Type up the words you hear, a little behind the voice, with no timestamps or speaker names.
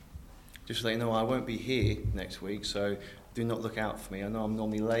Just to let you know, I won't be here next week, so do not look out for me. I know I'm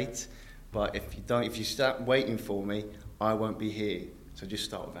normally late, but if you start waiting for me, I won't be here. So just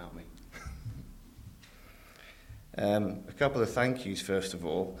start without me. A couple of thank yous, first of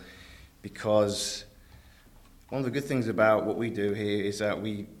all, because one of the good things about what we do here is that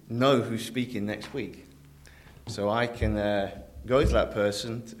we know who's speaking next week. So I can go to that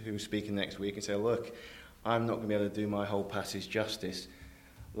person who's speaking next week and say, look, I'm not going to be able to do my whole passage justice,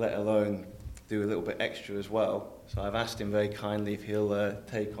 let alone do a little bit extra as well. So I've asked him very kindly if he'll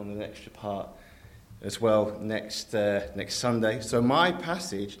take on an extra part as well next Sunday. So my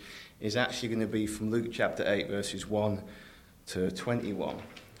passage is actually going to be from Luke chapter 8, verses 1 to 21.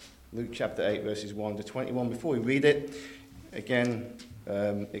 Luke chapter 8, verses 1 to 21. Before we read it, again,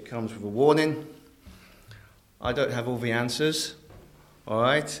 it comes with a warning. I don't have all the answers, all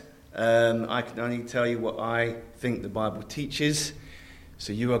right? I can only tell you what I think the Bible teaches.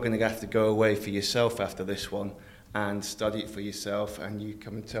 So you are going to have to go away for yourself after this one and study it for yourself, and you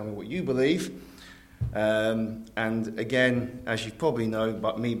come and tell me what you believe. And again, as you probably know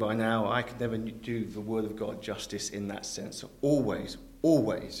about me by now, I could never do the Word of God justice in that sense. So always,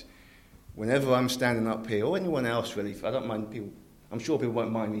 whenever I'm standing up here, or anyone else really, I don't mind people, I'm sure people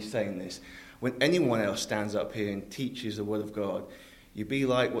won't mind me saying this, when anyone else stands up here and teaches the Word of God, you be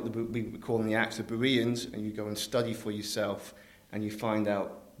like what we call in the Acts of Bereans, and you go and study for yourself, and you find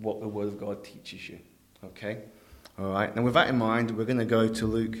out what the Word of God teaches you. Okay? All right. Now with that in mind, we're going to go to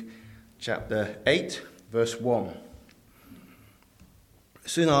Luke chapter 8, verse 1.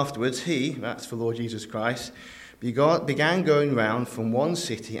 Soon afterwards, he, that's the Lord Jesus Christ, began going round from one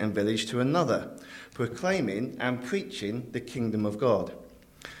city and village to another, proclaiming and preaching the kingdom of God.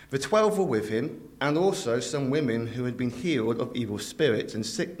 The 12 were with him, and also some women who had been healed of evil spirits and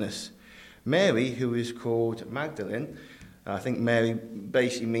sickness. Mary, who is called Magdalene, I think Mary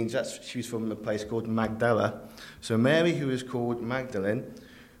basically means she's from a place called Magdala. So Mary, who is called Magdalene,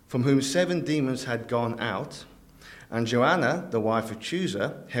 from whom 7 demons had gone out, and Joanna, the wife of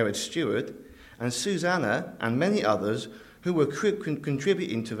Chusa, Herod's steward, and Susanna, and many others who were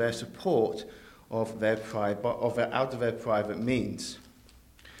contributing to their support out of their private means.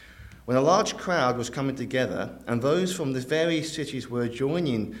 When a large crowd was coming together, and those from the various cities were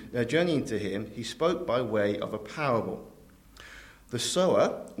journeying to him, he spoke by way of a parable. The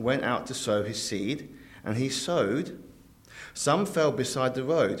sower went out to sow his seed, and he sowed. Some fell beside the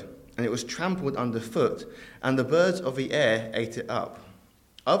road, and it was trampled underfoot, and the birds of the air ate it up.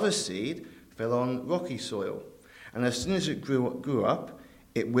 Other seed fell on rocky soil, and as soon as it grew up,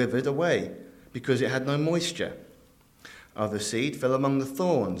 it withered away, because it had no moisture. Other seed fell among the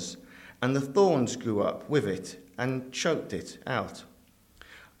thorns, and the thorns grew up with it and choked it out.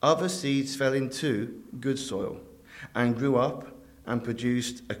 Other seeds fell into good soil, and grew up and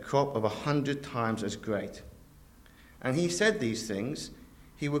produced a crop of 100 times as great. And he said these things,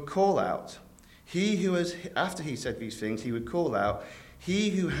 he would call out. After he said these things, he would call out,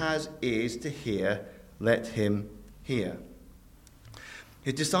 "He who has ears to hear, let him hear."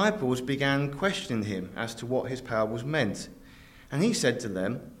 His disciples began questioning him as to what his parables meant. And he said to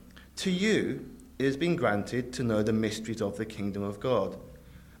them, "To you it has been granted to know the mysteries of the kingdom of God,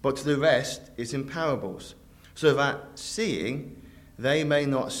 but to the rest is in parables, so that seeing they may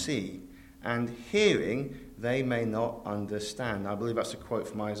not see, and hearing they may not understand." I believe that's a quote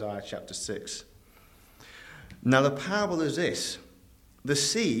from Isaiah chapter 6. Now the parable is this. The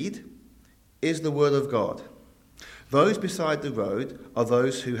seed is the word of God. Those beside the road are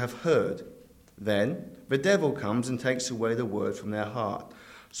those who have heard. Then the devil comes and takes away the word from their heart,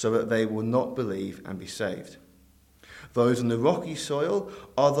 so that they will not believe and be saved. Those on the rocky soil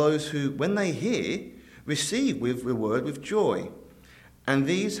are those who, when they hear, receive with the word with joy. And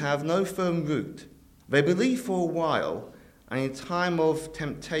these have no firm root. They believe for a while, and in time of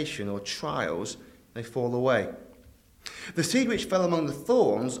temptation or trials, they fall away. The seed which fell among the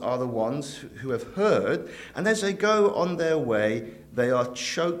thorns are the ones who have heard, and as they go on their way, they are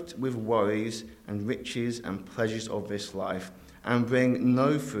choked with worries and riches and pleasures of this life, and bring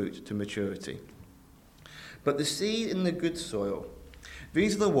no fruit to maturity. But the seed in the good soil,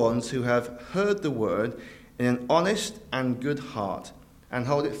 these are the ones who have heard the word in an honest and good heart, and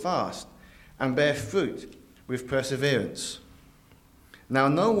hold it fast, and bear fruit with perseverance. Now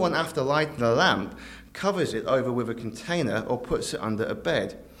no one, after lighting a lamp, covers it over with a container or puts it under a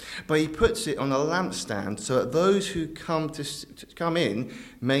bed, but he puts it on a lampstand so that those who come in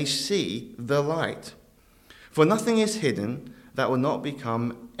may see the light. For nothing is hidden that will not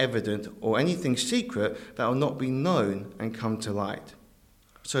become evident, or anything secret that will not be known and come to light.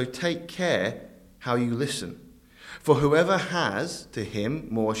 So take care how you listen. For whoever has, to him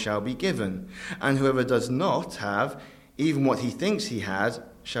more shall be given, and whoever does not have, even what he thinks he has,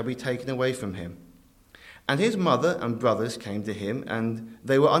 shall be taken away from him. And his mother and brothers came to him, and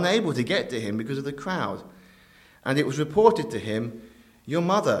they were unable to get to him because of the crowd. And it was reported to him, Your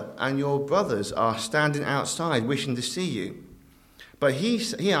mother and your brothers are standing outside wishing to see you. But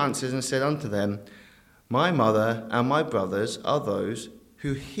he answered and said unto them, My mother and my brothers are those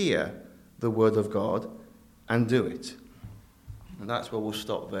who hear the word of God and do it. And that's where we'll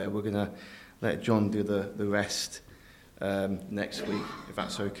stop there. We're going to let John do the rest next week, if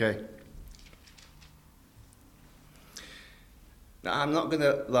that's okay. Now, I'm not going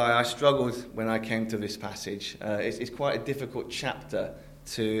to lie, I struggled when I came to this passage. It's quite a difficult chapter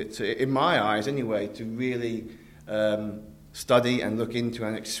to, in my eyes anyway, to really study and look into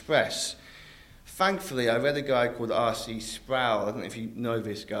and express. Thankfully, I read a guy called R.C. Sproul, I don't know if you know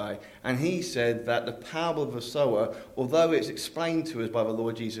this guy, and he said that the parable of the sower, although it's explained to us by the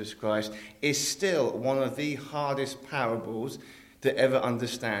Lord Jesus Christ, is still one of the hardest parables to ever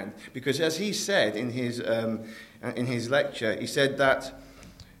understand. Because as he said in his lecture, he said that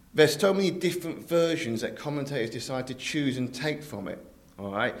there's so many different versions that commentators decide to choose and take from it.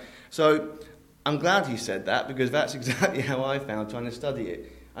 All right? So I'm glad he said that, because that's exactly how I found trying to study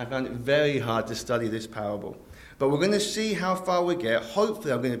it. I found it very hard to study this parable. But we're going to see how far we get.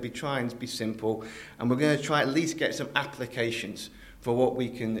 Hopefully I'm going to be trying to be simple, and we're going to try at least get some applications for what we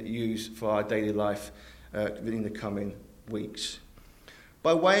can use for our daily life in the coming weeks.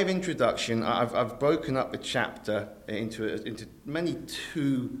 By way of introduction, I've broken up the chapter into many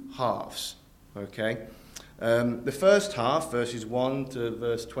two halves. Okay, the first half, verses 1 to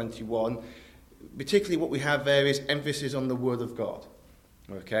verse 21, particularly what we have there is emphasis on the Word of God.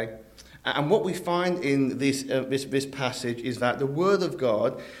 Okay, and what we find in this passage is that the Word of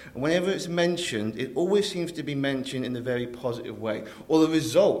God, whenever it's mentioned, it always seems to be mentioned in a very positive way, or the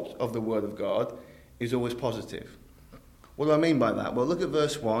result of the Word of God is always positive. What do I mean by that? Well, look at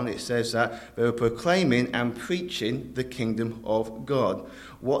verse 1. It says that they were proclaiming and preaching the kingdom of God.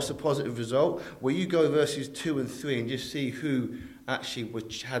 What's the positive result? Well, you go verses 2 and 3 and just see who actually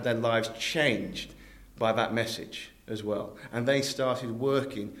had their lives changed by that message as well. And they started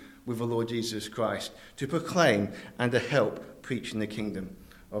working with the Lord Jesus Christ to proclaim and to help preaching the kingdom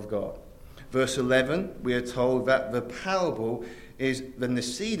of God. Verse 11, we are told that the parable is, then the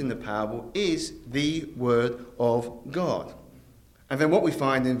seed in the parable is the word of God. And then what we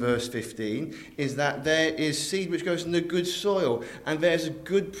find in verse 15 is that there is seed which goes into good soil, and there's a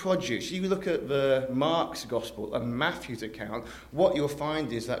good produce. You look at the Mark's gospel and Matthew's account, what you'll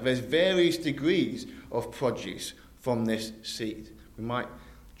find is that there's various degrees of produce from this seed. We might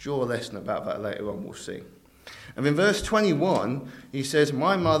draw a lesson about that later on, we'll see. And in verse 21, he says,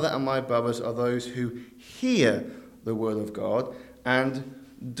 My mother and my brothers are those who hear the word of God and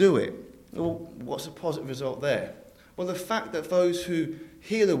do it. Well, what's the positive result there? Well, the fact that those who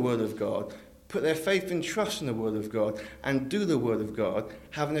hear the word of God, put their faith and trust in the word of God, and do the word of God,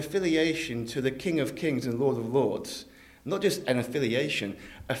 have an affiliation to the King of Kings and Lord of Lords. Not just an affiliation,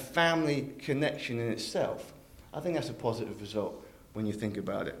 a family connection in itself. I think that's a positive result when you think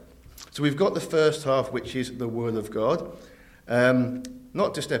about it. So we've got the first half, which is the word of God.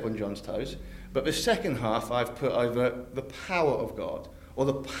 Not to step on John's toes, but the second half I've put over the power of God, or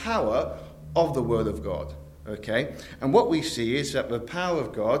the power of the word of God. Okay? And what we see is that the power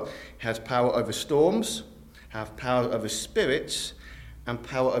of God has power over storms, has power over spirits, and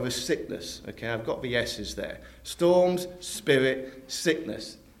power over sickness. Okay, I've got the S's there. Storms, spirit,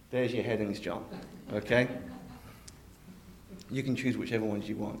 sickness. There's your headings, John. Okay? You can choose whichever ones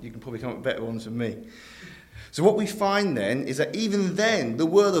you want. You can probably come up with better ones than me. So what we find then is that even then, the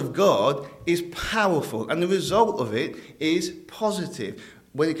word of God is powerful, and the result of it is positive.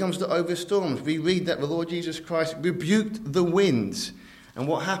 When it comes to over storms, we read that the Lord Jesus Christ rebuked the winds. And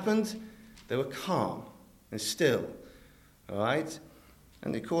what happened? They were calm and still. All right?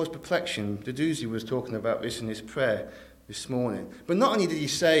 And it caused perplexion. Duduzzi was talking about this in his prayer this morning. But not only did he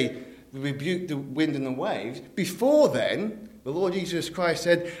say, we rebuked the wind and the waves, before then, the Lord Jesus Christ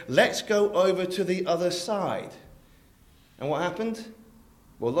said, let's go over to the other side. And what happened?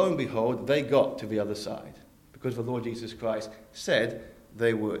 Well, lo and behold, they got to the other side. Because the Lord Jesus Christ said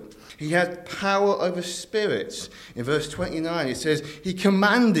they would. He had power over spirits. In verse 29, it says, he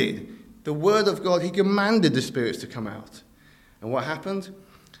commanded, the word of God, he commanded the spirits to come out. And what happened?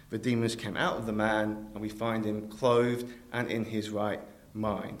 The demons came out of the man, and we find him clothed and in his right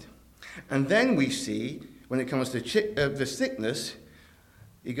mind. And then we see, when it comes to the sickness,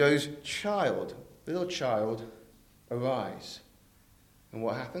 he goes, child, little child, arise. And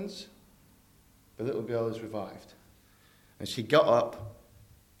what happens? The little girl is revived. And she got up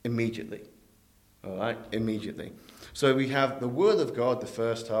immediately. All right, immediately. So we have the word of God, the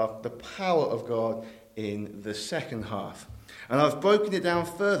first half, the power of God in the second half. And I've broken it down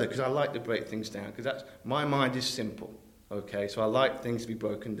further because I like to break things down, because my mind is simple. Okay, so I like things to be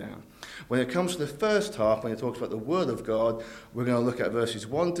broken down. When it comes to the first half, when it talks about the word of God, we're going to look at verses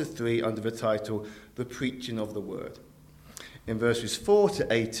 1 to 3 under the title, The Preaching of the Word. In verses 4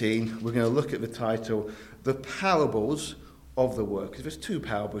 to 18, we're going to look at the title, The Parables of the Word, because there's two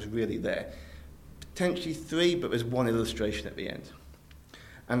parables really there. Potentially three, but there's one illustration at the end.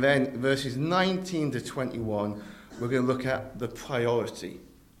 And then verses 19 to 21, we're going to look at the priority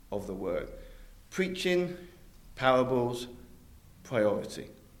of the word. Preaching, parables, priority.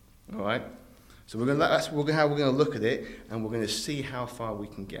 All right? So that's how we're going to look at it, and we're going to see how far we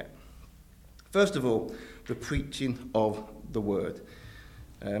can get. First of all, the preaching of the word.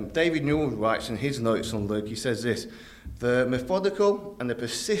 David Newell writes in his notes on Luke, he says this: the methodical and the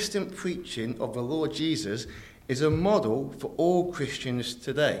persistent preaching of the Lord Jesus is a model for all Christians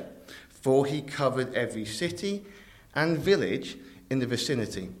today, for he covered every city and village in the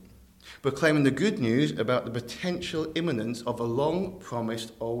vicinity, proclaiming the good news about the potential imminence of a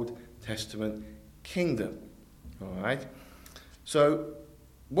long-promised Old Testament kingdom. All right? So,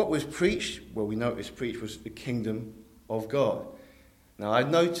 what was preached? Well, we noticed preached was the kingdom of God. Now, I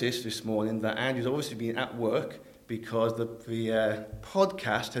noticed this morning that Andrew's obviously been at work because the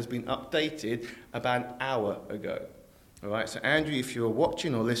podcast has been updated about an hour ago. All right, so Andrew, if you're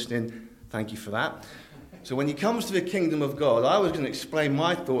watching or listening, thank you for that. So when it comes to the kingdom of God, I was going to explain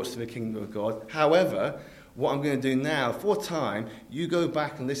my thoughts to the kingdom of God. However, what I'm going to do now, for time, you go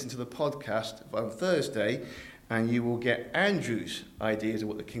back and listen to the podcast on Thursday, and you will get Andrew's ideas of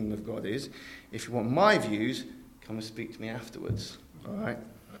what the kingdom of God is. If you want my views, come and speak to me afterwards. All right.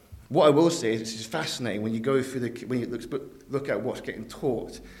 What I will say is this is fascinating when you go through when you look at what's getting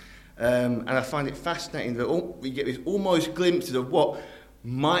taught, and I find it fascinating that we get these almost glimpses of what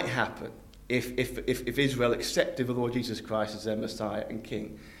might happen if Israel accepted the Lord Jesus Christ as their Messiah and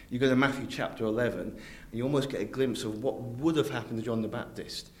King. You go to Matthew chapter 11, and you almost get a glimpse of what would have happened to John the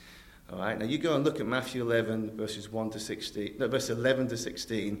Baptist. All right. Now you go and look at Matthew 11 verses 11 to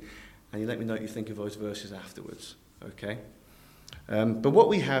 16, and you let me know what you think of those verses afterwards. Okay. But what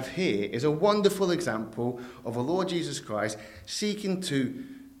we have here is a wonderful example of the Lord Jesus Christ seeking to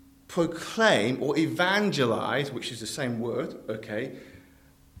proclaim or evangelize, which is the same word, okay,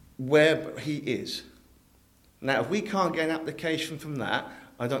 where he is. Now, if we can't get an application from that,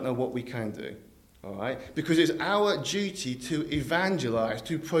 I don't know what we can do, all right? Because it's our duty to evangelize,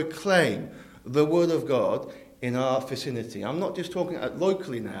 to proclaim the word of God in our vicinity. I'm not just talking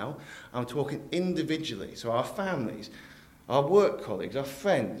locally now, I'm talking individually, so our families, our work colleagues, our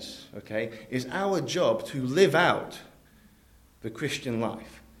friends, okay, it's our job to live out the Christian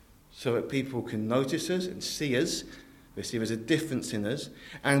life so that people can notice us and see us. They see there's a difference in us.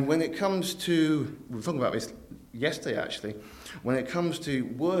 And when it comes to, we were talking about this yesterday actually, when it comes to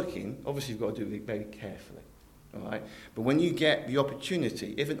working, obviously you've got to do it very carefully, all right? But when you get the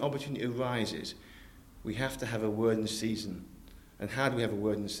opportunity, if an opportunity arises, we have to have a word in season. And how do we have a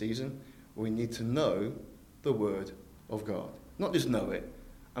word in season? Well, we need to know the word of God. Not just know it.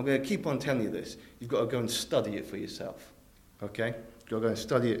 I'm going to keep on telling you this. You've got to go and study it for yourself. Okay? You've got to go and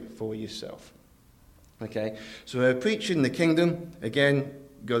study it for yourself. Okay? So we're preaching the kingdom. Again,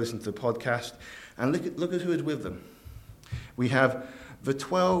 go listen to the podcast. And look at who is with them. We have the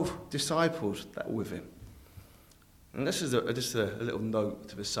 12 disciples that were with him. And this is just a little note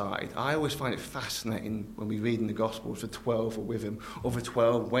to the side. I always find it fascinating when we read in the Gospels the 12 were with him, or the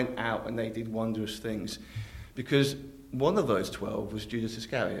 12 went out and they did wondrous things. Because one of those 12 was Judas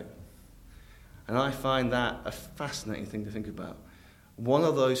Iscariot. And I find that a fascinating thing to think about. One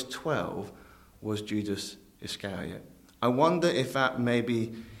of those 12 was Judas Iscariot. I wonder if that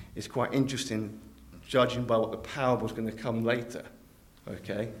maybe is quite interesting, judging by what the parable is going to come later.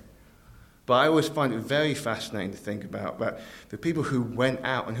 Okay? But I always find it very fascinating to think about that the people who went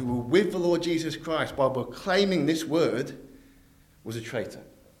out and who were with the Lord Jesus Christ while proclaiming this word was a traitor.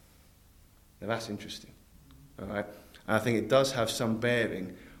 Now that's interesting. All right? And I think it does have some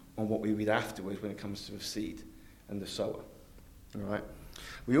bearing on what we read afterwards when it comes to the seed and the sower. All right?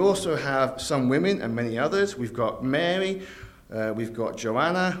 We also have some women and many others. We've got Mary, we've got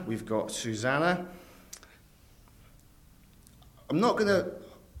Joanna, we've got Susanna. I'm not going to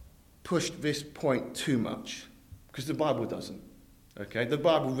push this point too much because the Bible doesn't. Okay? The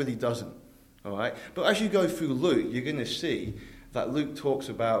Bible really doesn't. All right? But as you go through Luke, you're going to see that Luke talks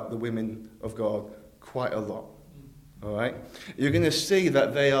about the women of God quite a lot. All right? You're going to see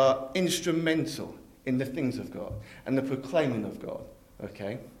that they are instrumental in the things of God and the proclaiming of God,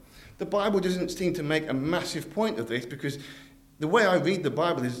 okay? The Bible doesn't seem to make a massive point of this because the way I read the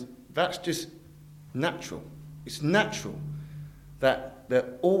Bible is that's just natural. It's natural that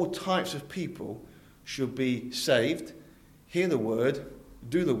all types of people should be saved, hear the word,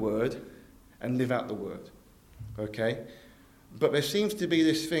 do the word, and live out the word, okay? But there seems to be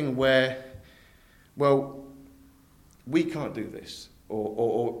this thing where, well, we can't do this,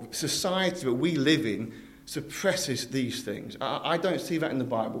 or society that we live in suppresses these things. I don't see that in the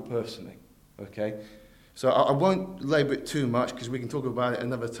Bible personally, okay? So I won't labour it too much because we can talk about it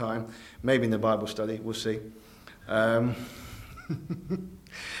another time, maybe in the Bible study, we'll see.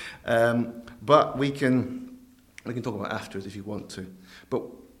 But we can talk about it afterwards if you want to. But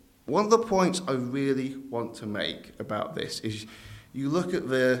one of the points I really want to make about this is you look at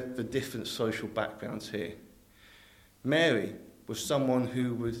the different social backgrounds here. Mary was someone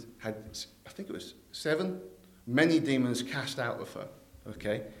who had, I think it was 7, many demons cast out of her,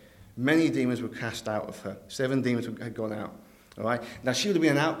 okay? Many demons were cast out of her. 7 demons had gone out, all right? Now, she would have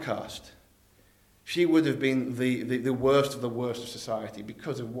been an outcast. She would have been the worst of the worst of society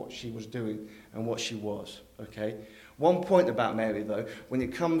because of what she was doing and what she was, okay? One point about Mary, though, when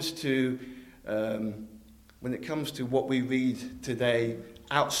it comes to what we read today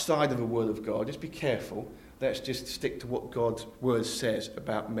outside of the Word of God, just be careful. Let's just stick to what God's Word says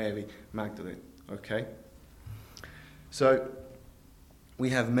about Mary Magdalene, okay? So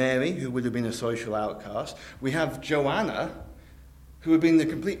we have Mary, who would have been a social outcast. We have Joanna, who had been the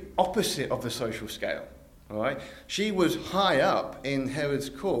complete opposite of the social scale, all right? She was high up in Herod's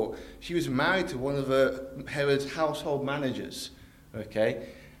court. She was married to one of Herod's household managers, okay?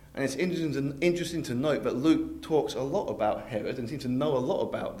 And it's interesting to note that Luke talks a lot about Herod and seems to know a lot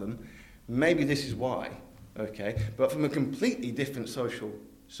about them. Maybe this is why, okay? But from a completely different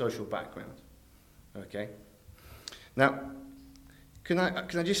social background, okay? Now, can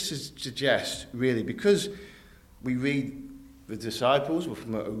I just suggest, really, because we read the disciples were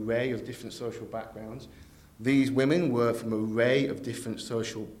from an array of different social backgrounds. These women were from an array of different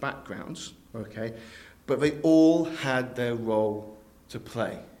social backgrounds, okay? But they all had their role to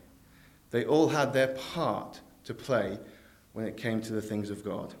play. They all had their part to play when it came to the things of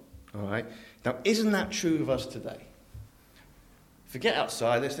God, all right? Now, isn't that true of us today? Forget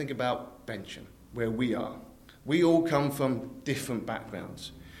outside, let's think about Bencham, where we are. We all come from different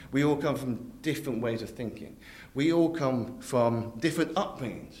backgrounds. We all come from different ways of thinking. We all come from different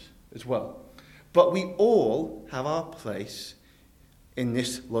upbringings as well. But we all have our place in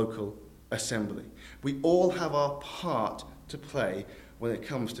this local assembly. We all have our part to play when it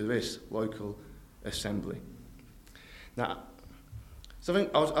comes to this local assembly. Now, I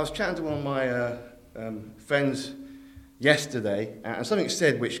was chatting to one of my friends yesterday, and something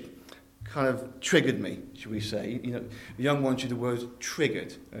said which kind of triggered me, should we say. You know, the young ones use the word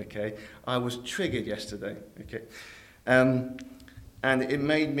triggered, okay? I was triggered yesterday, okay? And it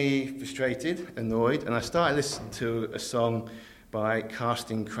made me frustrated, annoyed, and I started listening to a song by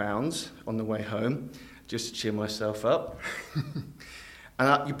Casting Crowns on the way home, just to cheer myself up.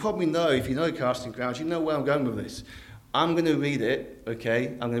 And you probably know, if you know Casting Crowns, you know where I'm going with this. I'm going to read it, okay?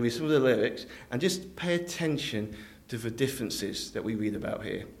 I'm going to read some of the lyrics, and just pay attention to the differences that we read about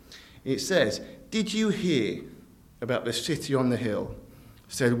here. It says, "Did you hear about the city on the hill?"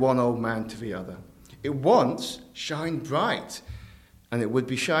 said one old man to the other. "It once shined bright, and it would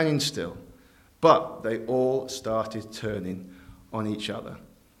be shining still." But they all started turning on each other.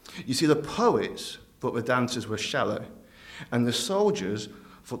 You see, the poets thought the dancers were shallow, and the soldiers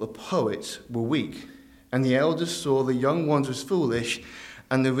thought the poets were weak, and the elders saw the young ones as foolish,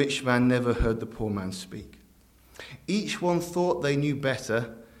 and the rich man never heard the poor man speak. Each one thought they knew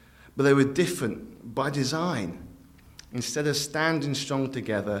better, but they were different by design. Instead of standing strong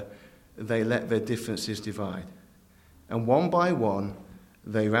together, they let their differences divide. And one by one,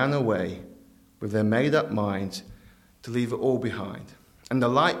 they ran away with their made-up minds to leave it all behind. And the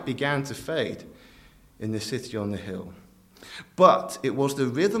light began to fade in the city on the hill. But it was the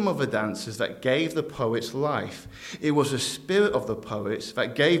rhythm of the dancers that gave the poets life. It was the spirit of the poets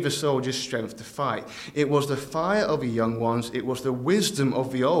that gave the soldiers strength to fight. It was the fire of the young ones. It was the wisdom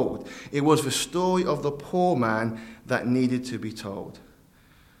of the old. It was the story of the poor man that needed to be told.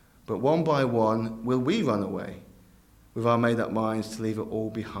 But one by one, will we run away with our made-up minds to leave it all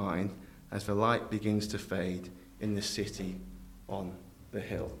behind as the light begins to fade in the city on the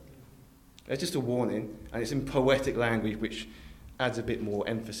hill? It's just a warning, and it's in poetic language, which adds a bit more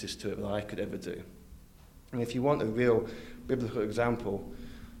emphasis to it than I could ever do. And if you want a real biblical example,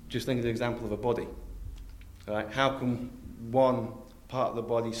 just think of the example of a body. All right? How can one part of the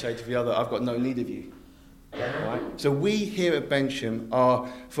body say to the other, "I've got no need of you"? Right? So we here at Bensham are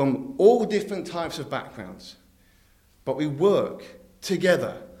from all different types of backgrounds, but we work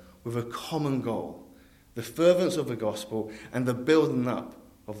together with a common goal, the furtherance of the gospel and the building up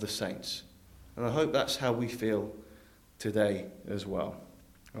of the saints. And I hope that's how we feel today as well.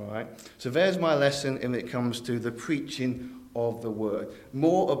 All right? So there's my lesson when it comes to the preaching of the word.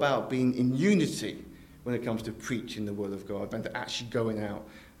 More about being in unity when it comes to preaching the word of God than to actually going out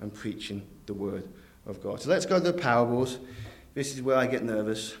and preaching the word of God. So let's go to the parables. This is where I get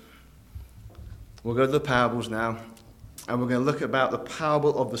nervous. We'll go to the parables now, and we're going to look about the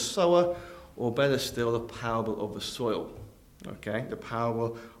parable of the sower, or better still, the parable of the soil. Okay, the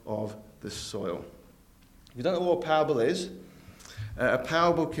parable of the soil. If you don't know what a parable is, a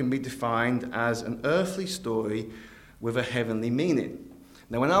parable can be defined as an earthly story with a heavenly meaning.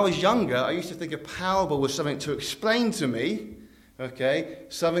 Now, when I was younger, I used to think a parable was something to explain to me, okay,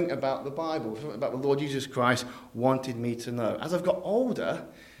 something about the Bible, something about the Lord Jesus Christ wanted me to know. As I've got older,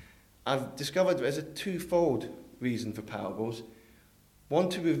 I've discovered there's a twofold reason for parables. One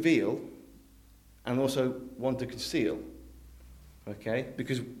to reveal, and also one to conceal. Okay?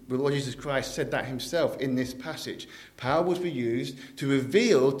 Because the Lord Jesus Christ said that himself in this passage. Parables were used to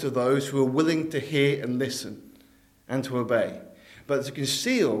reveal to those who are willing to hear and listen and to obey, but to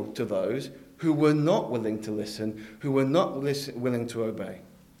conceal to those who were not willing to listen, who were not willing to obey.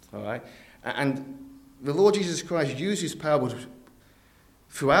 All right? And the Lord Jesus Christ uses parables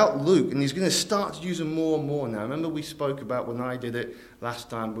throughout Luke, and he's going to start to use them more and more now. Remember we spoke about when I did it last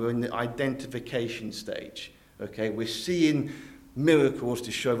time, we're in the identification stage. Okay? We're seeing miracles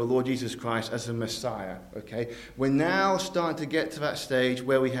to show the Lord Jesus Christ as the Messiah. Okay? We're now starting to get to that stage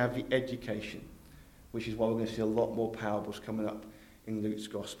where we have the education, which is why we're going to see a lot more parables coming up in Luke's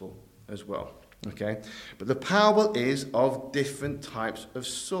Gospel as well. Okay? But the parable is of different types of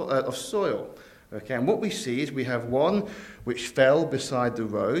soil. Okay? And what we see is we have one which fell beside the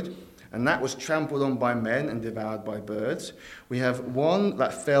road, and that was trampled on by men and devoured by birds. We have one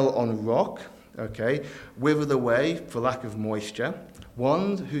that fell on rock, okay, withered away for lack of moisture.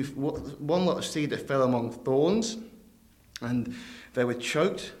 One lot of seed that fell among thorns, and they were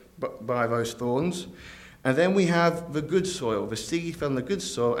choked by those thorns. And then we have the good soil. The seed fell in the good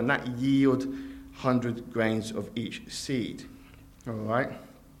soil, and that yielded 100 grains of each seed. All right?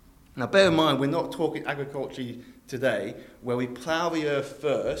 Now, bear in mind, we're not talking agriculture today, where we plough the earth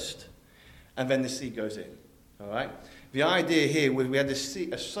first, and then the seed goes in. All right? The idea here was we had a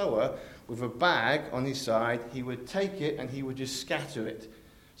sower with a bag on his side. He would take it, and he would just scatter it.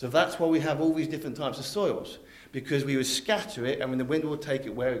 So that's why we have all these different types of soils, because we would scatter it, and then the wind will take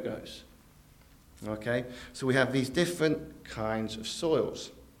it where it goes. Okay? So we have these different kinds of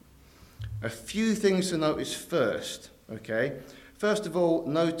soils. A few things to notice first. Okay? First of all,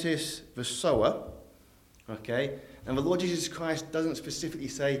 notice the sower. Okay? And the Lord Jesus Christ doesn't specifically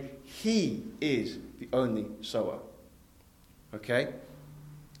say he is the only sower. Okay?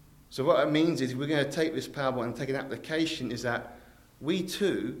 So what that means is we're going to take this parable and take an application is that we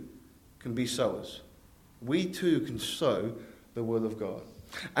too can be sowers. We too can sow the word of God.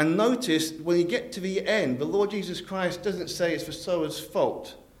 And notice, when you get to the end, the Lord Jesus Christ doesn't say it's the sower's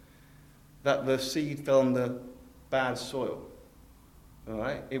fault that the seed fell on the bad soil. All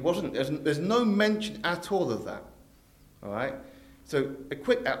right? It wasn't. There's no mention at all of that. All right? So a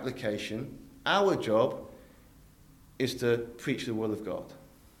quick application. Our job is to preach the word of God.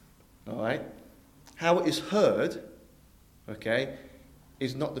 All right? How it is heard, okay,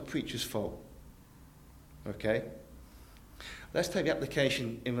 is not the preacher's fault. Okay? Let's take the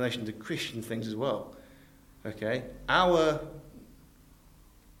application in relation to Christian things as well. Okay? Our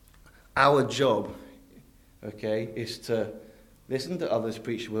job, okay, is to listen to others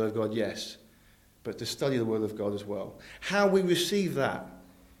preach the word of God, yes, but to study the word of God as well. How we receive that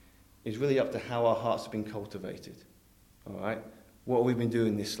is really up to how our hearts have been cultivated. All right? What have we been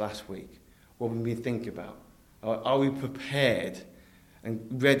doing this last week? What have we been thinking about? Are we prepared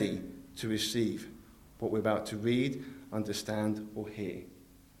and ready to receive what we're about to read, understand, or hear?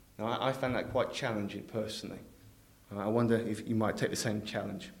 Now, I found that quite challenging personally. I wonder if you might take the same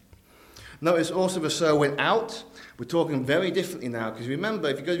challenge. Notice also the sower went out. We're talking very differently now, because remember,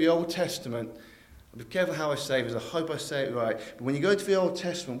 if you go to the Old Testament, be careful how I say this, I hope I say it right, but when you go to the Old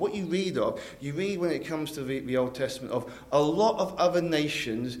Testament, what you read when it comes to the Old Testament, of a lot of other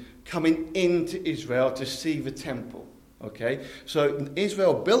nations coming into Israel to see the temple. Okay, so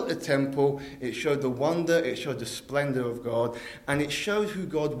Israel built the temple, it showed the wonder, it showed the splendor of God, and it showed who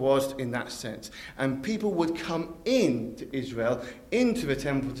God was in that sense. And people would come into Israel, into the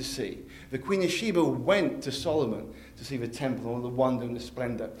temple to see. The Queen of Sheba went to Solomon to see the temple, all the wonder and the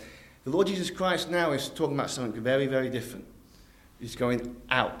splendor. The Lord Jesus Christ now is talking about something very, very different. He's going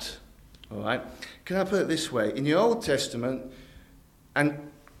out. All right? Can I put it this way? In the Old Testament,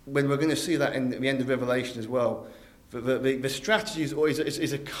 and when we're going to see that in the end of Revelation as well, the strategy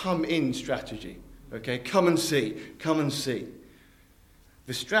is a come-in strategy. Okay? Come and see. Come and see.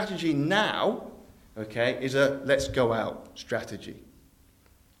 The strategy now, okay, is a let's go out strategy.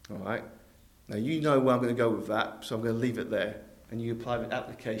 All right? Now, you know where I'm going to go with that, so I'm going to leave it there. And you apply the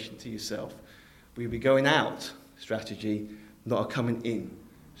application to yourself. We'll be going out strategy, not a coming in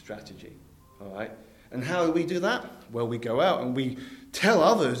strategy. All right? And how do we do that? Well, we go out and we tell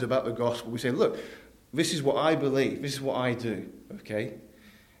others about the gospel. We say, look, this is what I believe. This is what I do. Okay?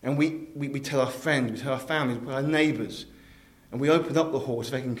 And we tell our friends, we tell our families, we tell our neighbours. And we open up the hall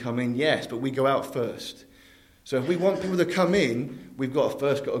so they can come in, yes, but we go out first. So if we want people to come in, we've got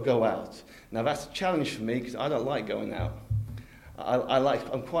to go out. Now, that's a challenge for me because I don't like going out.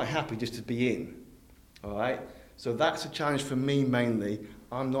 I'm quite happy just to be in, all right? So that's a challenge for me mainly.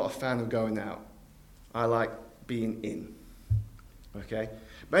 I'm not a fan of going out. I like being in, okay?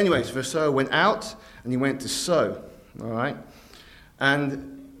 But anyways, the sower went out and he went to sow, all right?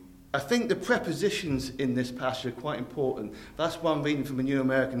 And I think the prepositions in this passage are quite important. That's what I'm reading from the New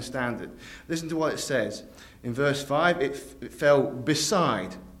American Standard. Listen to what it says. In verse 5, it fell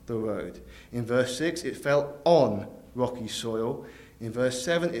beside the road. In verse 6, it fell on rocky soil. In verse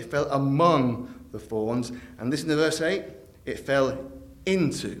 7, it fell among the thorns. And listen to verse 8, it fell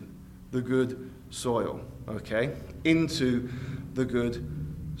into the good soil. Okay? Into the good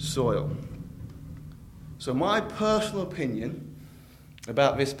soil. So my personal opinion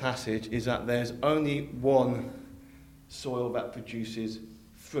about this passage is that there's only one soil that produces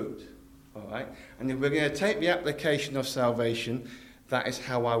fruit. All right? And if we're going to take the application of salvation, that is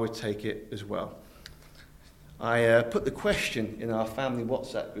how I would take it as well. I put the question in our family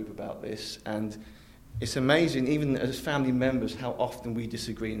WhatsApp group about this, and it's amazing, even as family members, how often we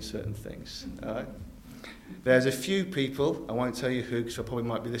disagree in certain things. All right? There's a few people, I won't tell you who, because I probably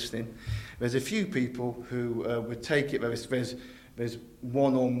might be listening. There's a few people who would take it, there's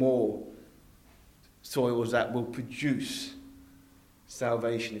one or more soils that will produce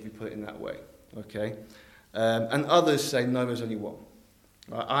salvation, if you put it in that way. Okay? And others say, no, there's only one.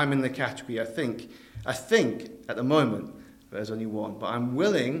 Right? I'm in the category, I think at the moment there's only one. But I'm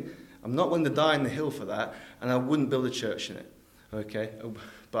not willing to die in the hill for that, and I wouldn't build a church in it. Okay?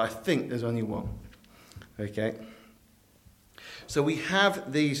 But I think there's only one. Okay? So we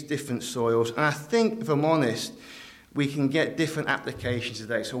have these different soils, and I think, if I'm honest, we can get different applications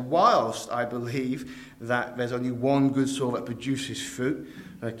today. So whilst I believe that there's only one good soil that produces fruit,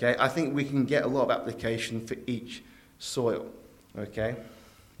 okay, I think we can get a lot of application for each soil. Okay?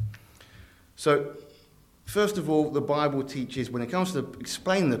 So, first of all, the Bible teaches, when it comes to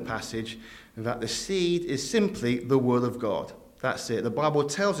explaining the passage, that the seed is simply the Word of God. That's it. The Bible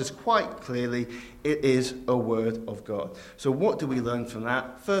tells us quite clearly it is a Word of God. So what do we learn from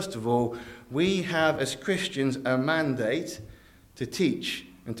that? First of all, we have, as Christians, a mandate to teach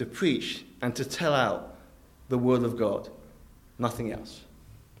and to preach and to tell out the Word of God. Nothing else.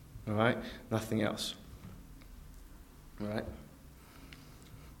 All right? Nothing else. All right?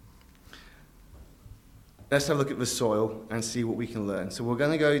 Let's have a look at the soil and see what we can learn. So we're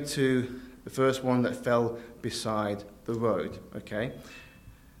going to go to the first one that fell beside the road, okay?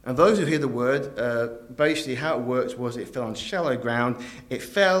 And those who hear the word, basically how it works was it fell on shallow ground. It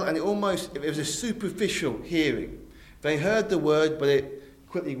fell, and it was a superficial hearing. They heard the word, but it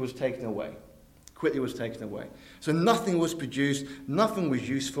quickly was taken away. So nothing was produced, nothing was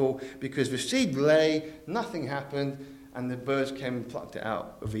useful, because the seed lay, nothing happened, and the birds came and plucked it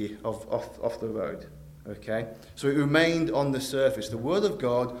out off the road. Okay? So it remained on the surface. The Word of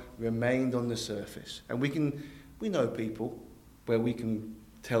God remained on the surface. And we know people where we can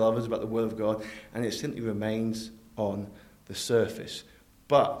tell others about the Word of God, and it simply remains on the surface.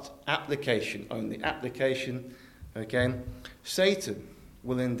 But application only. Application, again, Satan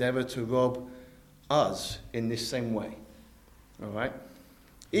will endeavour to rob us in this same way. All right?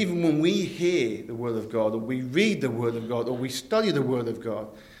 Even when we hear the Word of God, or we read the Word of God, or we study the Word of God,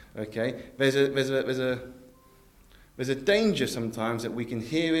 okay, there's a danger sometimes that we can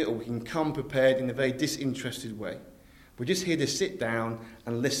hear it or we can come prepared in a very disinterested way. We're just here to sit down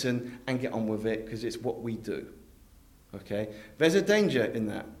and listen and get on with it because it's what we do. Okay? There's a danger in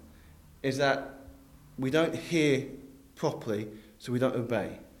that, is that we don't hear properly, so we don't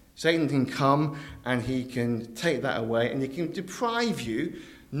obey. Satan can come and he can take that away, and he can deprive you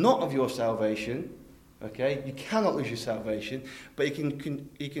not of your salvation. Okay, you cannot lose your salvation, but he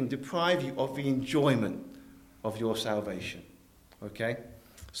can deprive you of the enjoyment of your salvation. Okay,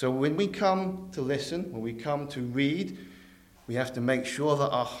 So when we come to listen, when we come to read, we have to make sure that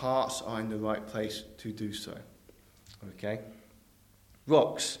our hearts are in the right place to do so. Okay?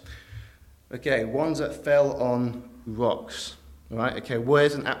 Rocks. Okay, ones that fell on rocks. Right? Okay,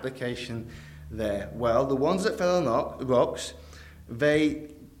 where's an application there? Well, the ones that fell on rocks, they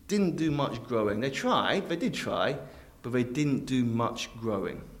didn't do much growing. They did try, but they didn't do much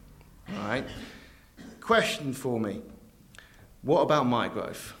growing. All right? Question for me. What about my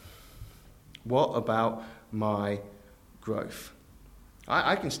growth? What about my growth?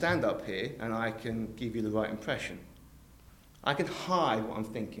 I can stand up here and I can give you the right impression. I can hide what I'm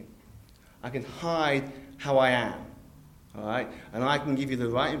thinking. I can hide how I am. All right? And I can give you the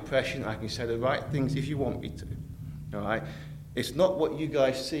right impression. I can say the right things if you want me to. All right? It's not what you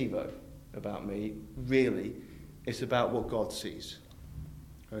guys see, though, about me, really. It's about what God sees.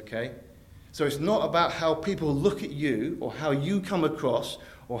 Okay? So it's not about how people look at you or how you come across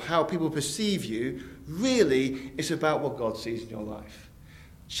or how people perceive you. Really, it's about what God sees in your life.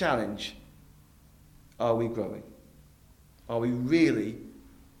 Challenge. Are we growing? Are we really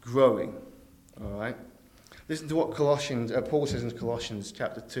growing? All right? Listen to what Paul says in Colossians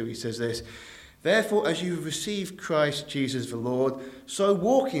chapter 2. He says this, "Therefore, as you have received Christ Jesus the Lord, so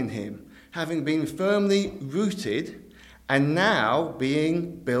walk in him, having been firmly rooted and now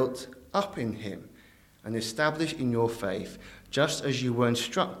being built up in him and established in your faith, just as you were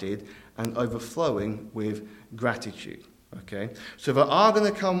instructed and overflowing with gratitude." Okay? So there are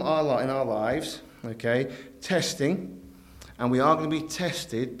going to come in our lives, okay, testing, and we are going to be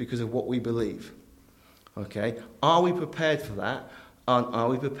tested because of what we believe. Okay? Are we prepared for that? And are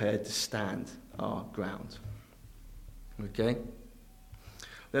we prepared to stand our ground? Okay?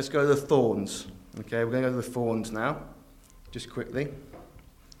 Let's go to the thorns. Okay, we're going to go to the thorns now, just quickly.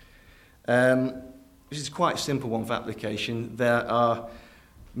 This is quite a simple one for application. There are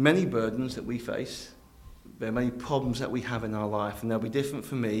many burdens that we face. There are many problems that we have in our life, and they'll be different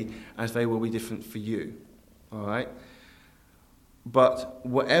for me as they will be different for you. All right? But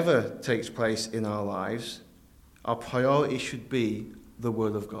whatever takes place in our lives, our priority should be the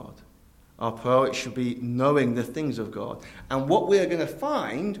Word of God. Our priority should be knowing the things of God. And what we are going to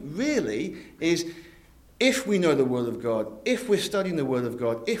find, really, is if we know the Word of God, if we're studying the Word of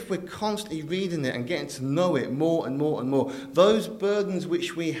God, if we're constantly reading it and getting to know it more and more and more, those burdens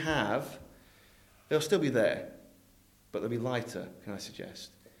which we have, they'll still be there, but they'll be lighter, can I suggest.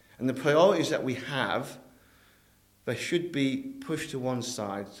 And the priorities that we have, they should be pushed to one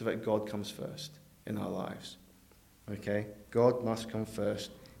side so that God comes first in our lives. Okay? God must come first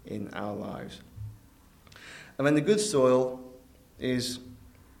in our lives. And then the good soil is,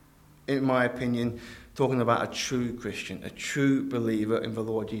 in my opinion, talking about a true Christian, a true believer in the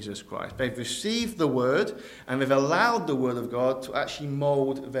Lord Jesus Christ. They've received the Word, and they've allowed the Word of God to actually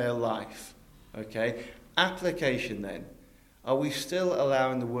mould their life. Okay? Application then. Are we still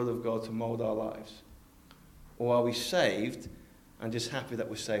allowing the Word of God to mould our lives? Or are we saved and just happy that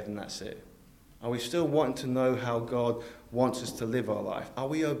we're saved and that's it? Are we still wanting to know how God wants us to live our life? Are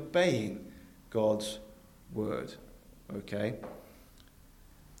we obeying God's Word? Okay?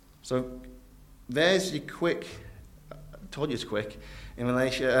 So there's your quick, I told you it's quick, in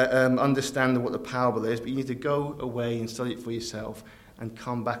relation understanding what the parable is, but you need to go away and study it for yourself and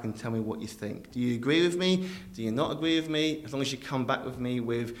come back and tell me what you think. Do you agree with me? Do you not agree with me? As long as you come back with me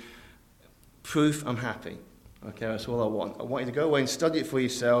with proof, I'm happy. Okay, that's all I want. I want you to go away and study it for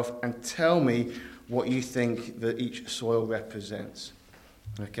yourself and tell me what you think that each soil represents.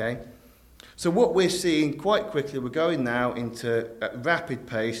 Okay? So what we're seeing quite quickly, we're going now into at rapid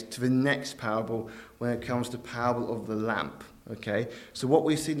pace to the next parable when it comes to parable of the lamp. Okay? So what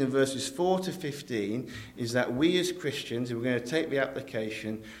we've seen in verses 4 to 15 is that we as Christians, if we're going to take the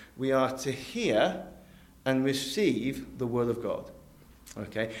application, we are to hear and receive the Word of God.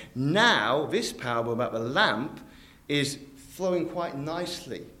 Okay. Now, this parable about the lamp is flowing quite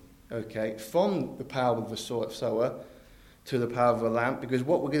nicely, okay, from the parable of the sower to the parable of the lamp, because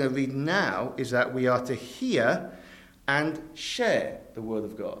what we're going to read now is that we are to hear and share the Word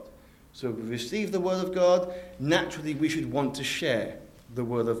of God. So if we receive the Word of God, naturally we should want to share the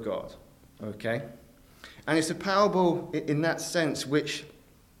Word of God, okay? And it's a parable in that sense which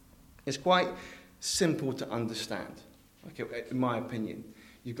is quite simple to understand. Okay, in my opinion,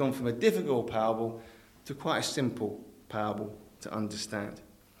 you've gone from a difficult parable to quite a simple parable to understand.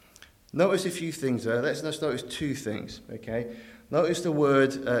 Notice a few things there. Let's notice two things, okay? Notice the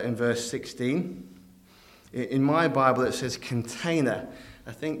word in verse 16. In my Bible it says container.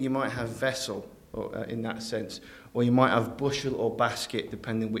 I think you might have vessel in that sense, or you might have bushel or basket,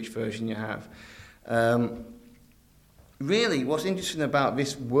 depending which version you have. really, what's interesting about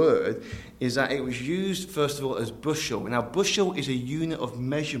this word is that it was used, first of all, as bushel. Now, bushel is a unit of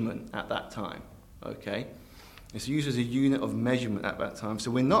measurement at that time, okay? It's used as a unit of measurement at that time.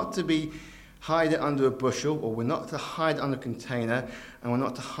 So we're not to hide it under a bushel, or we're not to hide it under a container, and we're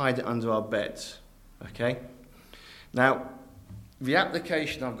not to hide it under our beds, okay? Now, the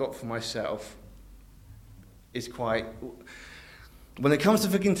application I've got for myself is quite... When it comes to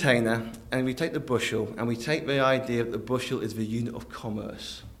the container, and we take the bushel, and we take the idea that the bushel is the unit of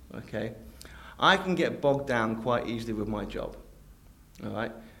commerce, okay? I can get bogged down quite easily with my job, all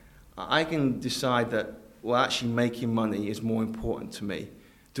right? I can decide that, well, actually making money is more important to me.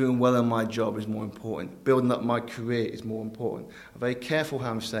 Doing well in my job is more important. Building up my career is more important. I'm very careful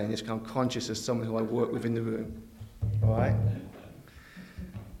how I'm saying this, because I'm conscious as someone who I work with in the room, all right?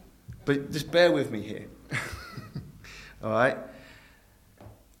 But just bear with me here, all right?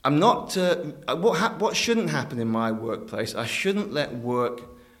 I'm not. What shouldn't happen in my workplace? I shouldn't let work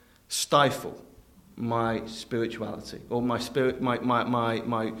stifle my spirituality or my spirit, my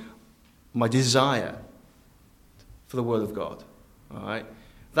desire for the Word of God. All right,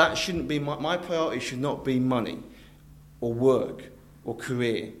 that shouldn't be my priority. Should not be money, or work, or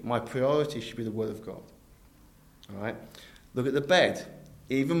career. My priority should be the Word of God. All right. Look at the bed.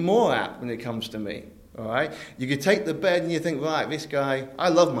 Even more apt when it comes to me. All right, you could take the bed and you think, right, this guy, I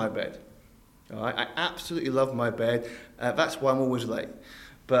love my bed. All right, I absolutely love my bed. That's why I'm always late.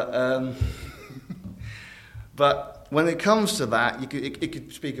 But but when it comes to that, it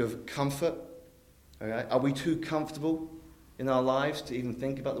could speak of comfort. All right, are we too comfortable in our lives to even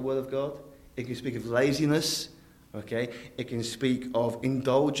think about the Word of God? It can speak of laziness. Okay, it can speak of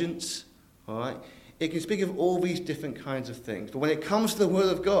indulgence. All right, it can speak of all these different kinds of things. But when it comes to the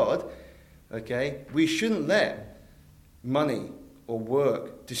Word of God, okay, we shouldn't let money or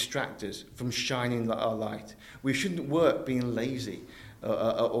work distract us from shining our light. We shouldn't work being lazy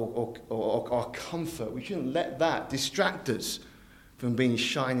or comfort. We shouldn't let that distract us from being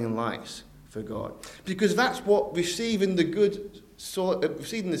shining lights for God. Because that's what receiving the good soil,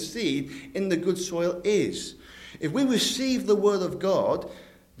 receiving the seed in the good soil is. If we receive the Word of God,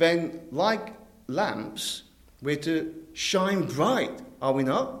 then like lamps, we're to shine bright, are we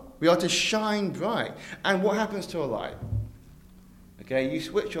not? We are to shine bright. And what happens to a light? Okay, you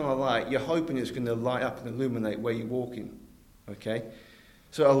switch on a light, you're hoping it's going to light up and illuminate where you're walking. Okay?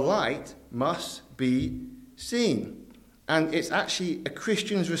 So a light must be seen. And it's actually a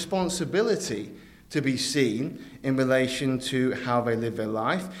Christian's responsibility to be seen in relation to how they live their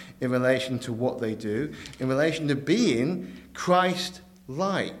life, in relation to what they do, in relation to being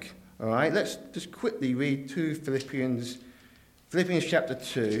Christ-like. All right, let's just quickly read Philippians chapter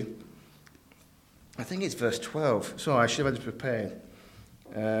 2, I think it's verse 12. Sorry, I should have had it prepared.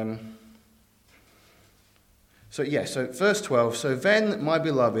 So verse 12. So then, my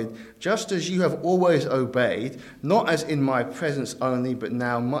beloved, just as you have always obeyed, not as in my presence only, but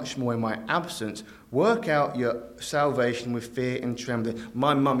now much more in my absence, work out your salvation with fear and trembling.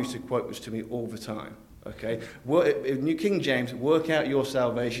 My mum used to quote this to me all the time. Okay, in New King James, work out your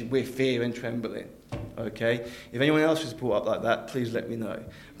salvation with fear and trembling. Okay, if anyone else was brought up like that, please let me know.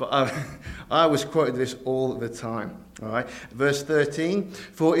 But I was quoted this all the time. All right, verse 13.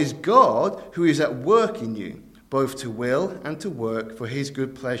 For it is God who is at work in you, both to will and to work for his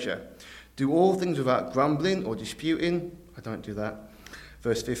good pleasure. Do all things without grumbling or disputing. I don't do that.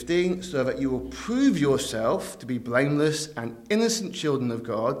 Verse 15. So that you will prove yourself to be blameless and innocent children of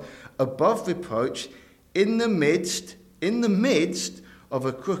God, above reproach, in the midst of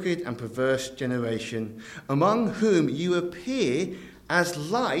a crooked and perverse generation, among whom you appear as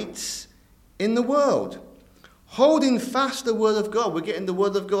lights in the world, holding fast the word of God. We're getting the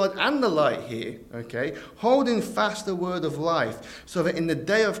word of God and the light here, okay? Holding fast the word of life, so that in the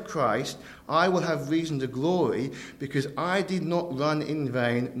day of Christ I will have reason to glory, because I did not run in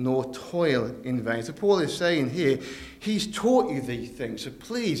vain nor toil in vain. So Paul is saying here, he's taught you these things, so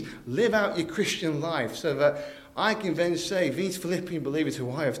please live out your Christian life, so that I can then say, these Philippian believers who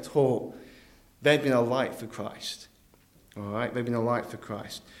I have taught, they've been a light for Christ. All right, they've been a light for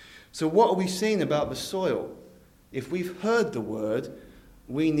Christ. So what are we seeing about the soil? If we've heard the word,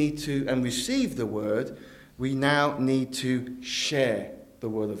 we need to, and receive the word, we now need to share the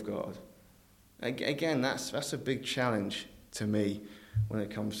word of God. Again, that's a big challenge to me when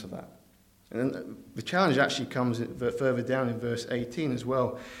it comes to that. And the challenge actually comes further down in verse 18 as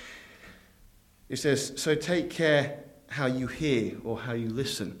well. It says, so take care how you hear or how you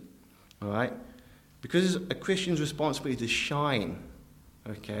listen. All right? Because a Christian's responsibility to shine,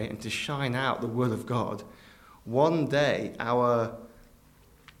 okay, and to shine out the word of God, one day our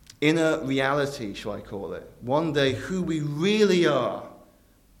inner reality, shall I call it. One day, who we really are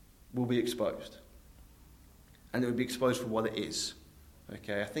will be exposed. And it will be exposed for what it is.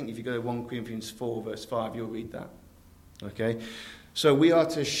 Okay, I think if you go to 1 Corinthians 4, verse 5, you'll read that. Okay, so we are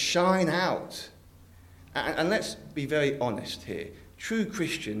to shine out. And let's be very honest here. True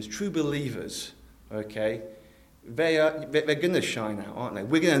Christians, true believers, okay, they're going to shine out, aren't they?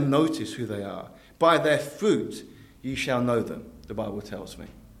 We're going to notice who they are. By their fruit, you shall know them, the Bible tells me.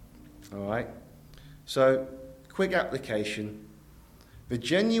 All right? So, quick application. The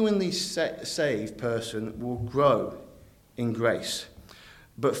genuinely saved person will grow in grace.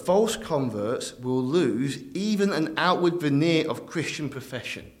 But false converts will lose even an outward veneer of Christian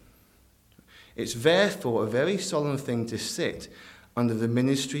profession. It's therefore a very solemn thing to sit under the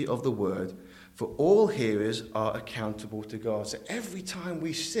ministry of the word, for all hearers are accountable to God. So every time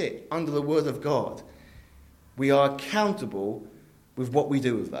we sit under the word of God, we are accountable with what we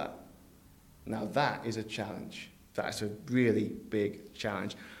do with that. Now that is a challenge. That's a really big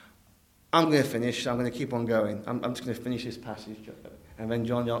challenge. I'm going to finish, so I'm going to keep on going. I'm just going to finish this passage. And then,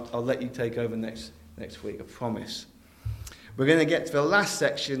 John, I'll let you take over next week, I promise. We're going to get to the last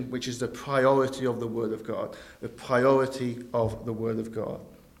section, which is the priority of the Word of God. The priority of the Word of God.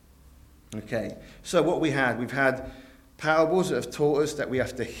 Okay, so what we've had parables that have taught us that we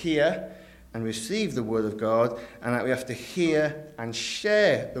have to hear and receive the Word of God, and that we have to hear and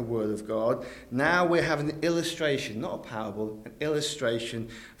share the Word of God. Now we're having an illustration, not a parable, an illustration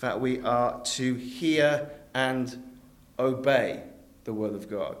that we are to hear and obey the Word of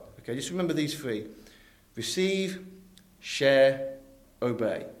God. Okay, just remember these three. Receive, share,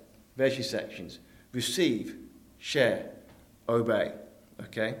 obey. There's your sections. Receive, share, obey.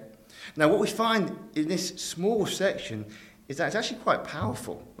 Okay? Now what we find in this small section is that it's actually quite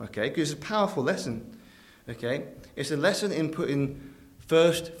powerful, okay? Because it's a powerful lesson, okay? It's a lesson in putting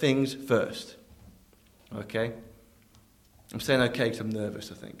first things first, okay? I'm saying okay because I'm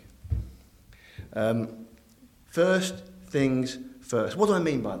nervous, I think. First things first. What do I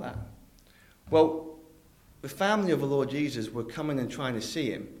mean by that? Well, the family of the Lord Jesus were coming and trying to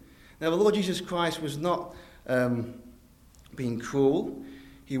see him. Now, the Lord Jesus Christ was not being cruel.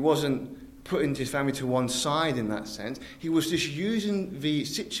 He wasn't putting his family to one side in that sense. He was just using the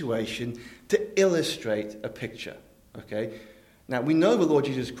situation to illustrate a picture. Okay? Now, we know the Lord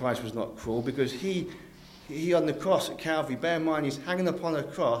Jesus Christ was not cruel because he on the cross at Calvary, bear in mind, he's hanging upon a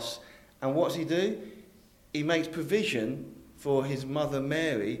cross, and what does he do? He makes provision for his mother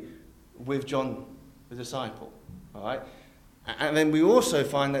Mary with John, the disciple. All right? And then we also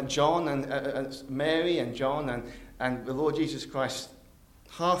find that John and Mary and John and the Lord Jesus Christ,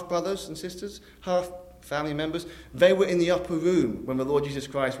 half brothers and sisters, half family members, they were in the upper room when the Lord Jesus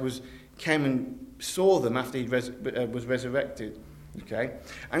Christ came and saw them after he was resurrected. Okay?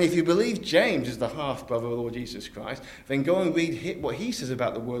 And if you believe James is the half brother of the Lord Jesus Christ, then go and read what he says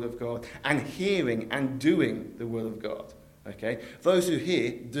about the Word of God and hearing and doing the Word of God. Okay? Those who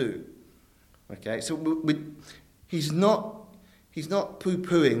hear, do. Okay? So he's not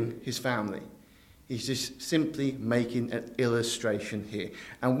poo-pooing his family. He's just simply making an illustration here.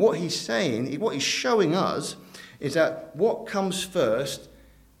 And what he's saying, what he's showing us, is that what comes first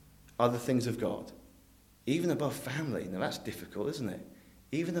are the things of God. Even above family. Now that's difficult, isn't it?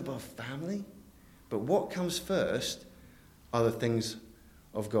 Even above family. But what comes first are the things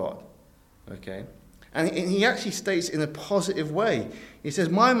of God. Okay? And he actually states in a positive way. He says,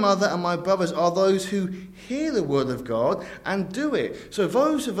 my mother and my brothers are those who hear the word of God and do it. So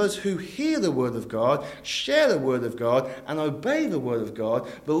those of us who hear the word of God, share the word of God, and obey the word of God,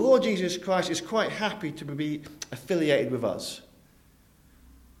 the Lord Jesus Christ is quite happy to be affiliated with us.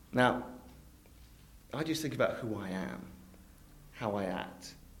 Now, I just think about who I am, how I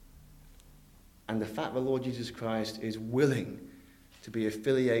act. And the fact the Lord Jesus Christ is willing to be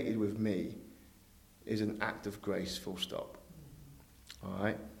affiliated with me is an act of grace, full stop. All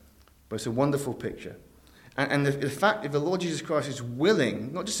right? But it's a wonderful picture. And the fact that the Lord Jesus Christ is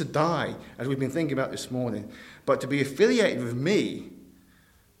willing, not just to die, as we've been thinking about this morning, but to be affiliated with me,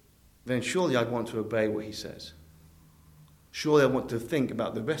 then surely I'd want to obey what he says. Surely I want to think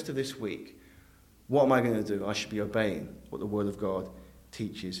about the rest of this week. What am I going to do? I should be obeying what the Word of God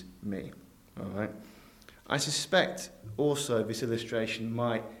teaches me. All right? I suspect also this illustration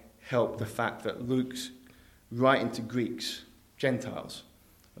might help the fact that Luke's writing to Greeks, Gentiles,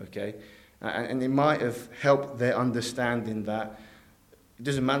 okay? And it might have helped their understanding that it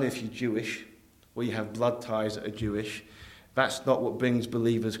doesn't matter if you're Jewish or you have blood ties that are Jewish. That's not what brings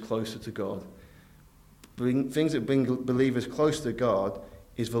believers closer to God. Things that bring believers closer to God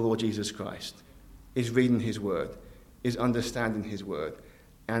is the Lord Jesus Christ, is reading his word, is understanding his word,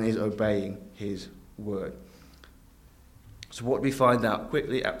 and is obeying his word. So what do we find out?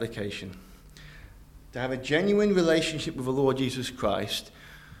 Quickly, application. To have a genuine relationship with the Lord Jesus Christ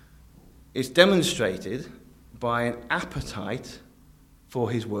is demonstrated by an appetite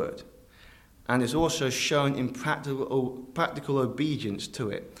for his word. And it's also shown in practical obedience to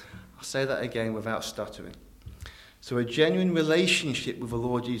it. I'll say that again without stuttering. So a genuine relationship with the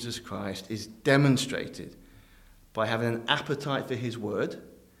Lord Jesus Christ is demonstrated by having an appetite for his word,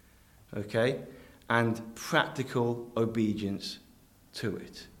 okay, and practical obedience to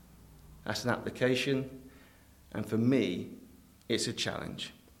it. That's an application, and for me, it's a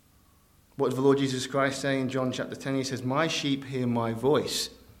challenge. What does the Lord Jesus Christ say in John chapter 10? He says, "My sheep hear my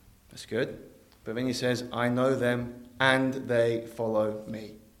voice." That's good. But then he says, "I know them and they follow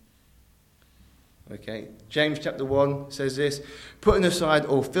me." Okay. James chapter 1 says this, "Putting aside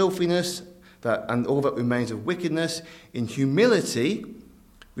all filthiness and all that remains of wickedness, in humility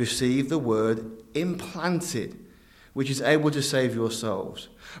receive the word implanted, which is able to save your souls.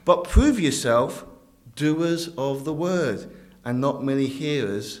 But prove yourself doers of the word, and not merely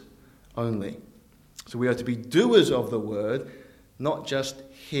hearers only." So we are to be doers of the word, not just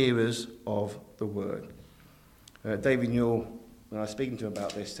hearers of the word. David Newell, when I was speaking to him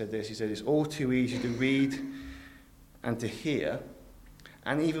about this, said this. He said, "It's all too easy to read and to hear,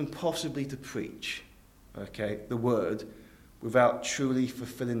 and even possibly to preach, okay, the word, without truly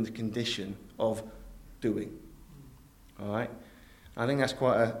fulfilling the condition of doing." All right? I think that's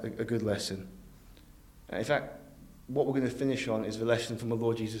quite a good lesson. In fact, what we're going to finish on is the lesson from the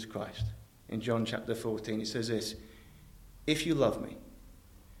Lord Jesus Christ. In John chapter 14, it says this, "If you love me,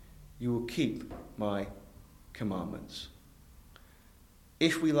 you will keep my commandments."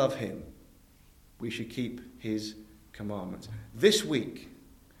 If we love him, we should keep his commandments. This week,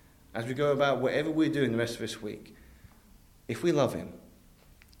 as we go about whatever we're doing the rest of this week, if we love him,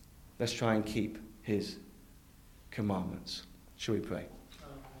 let's try and keep his commandments. Shall we pray?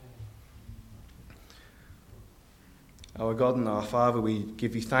 Our God and our Father, we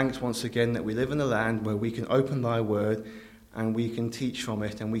give you thanks once again that we live in a land where we can open thy word and we can teach from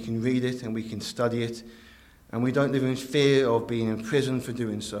it and we can read it and we can study it, and we don't live in fear of being in prison for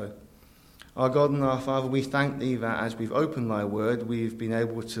doing so. Our God and our Father, we thank thee that as we've opened thy word, we've been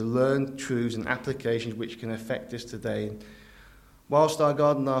able to learn truths and applications which can affect us today. Whilst our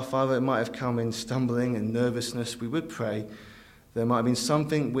God and our Father, it might have come in stumbling and nervousness, we would pray there might have been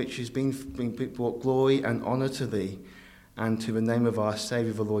something which has been brought glory and honour to thee and to the name of our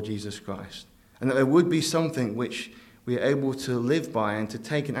Saviour, the Lord Jesus Christ. And that there would be something which we are able to live by and to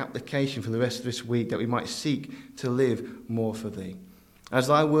take an application for the rest of this week, that we might seek to live more for thee. As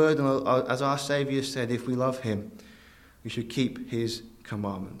thy word and as our Saviour said, if we love him, we should keep his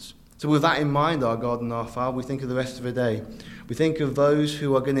commandments. So with that in mind, our God and our Father, we think of the rest of the day. We think of those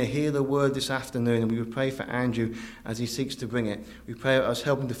who are going to hear the word this afternoon, and we would pray for Andrew as he seeks to bring it. We pray that us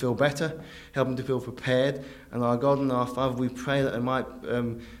help him to feel better, help him to feel prepared. And our God and our Father, we pray that there might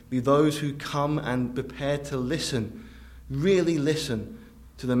be those who come and prepare to listen, really listen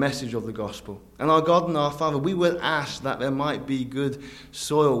to the message of the gospel. And our God and our Father, we would ask that there might be good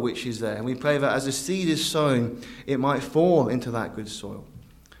soil which is there. And we pray that as the seed is sown, it might fall into that good soil.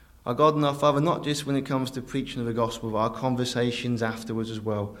 Our God and our Father, not just when it comes to preaching of the gospel, but our conversations afterwards as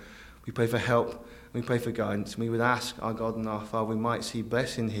well. We pray for help, we pray for guidance. And we would ask our God and our Father, we might see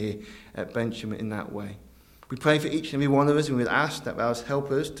blessing here at Benjamin in that way. We pray for each and every one of us, and we would ask that thou would help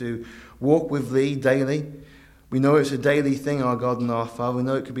us to walk with thee daily. We know it's a daily thing, our God and our Father. We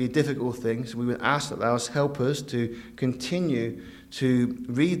know it could be a difficult thing, so we would ask that thou would help us to continue to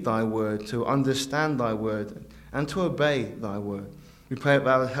read thy word, to understand thy word, and to obey thy word. We pray that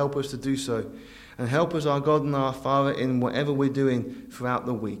thou would help us to do so. And help us, our God and our Father, in whatever we're doing throughout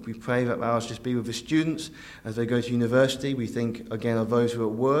the week. We pray that thou would just be with the students as they go to university. We think, again, of those who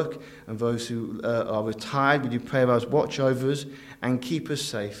are at work and those who are retired. We do pray that thou would watch over us and keep us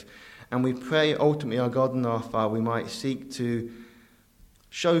safe. And we pray, ultimately, our God and our Father, we might seek to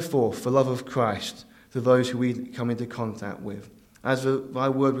show forth the love of Christ to those who we come into contact with. As thy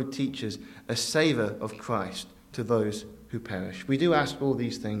word would teach us, a savour of Christ to those who perish. We do ask all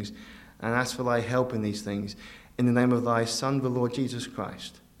these things and ask for thy help in these things. In the name of thy Son, the Lord Jesus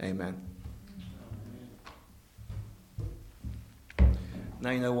Christ. Amen.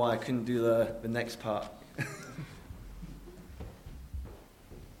 Now you know why I couldn't do the next part.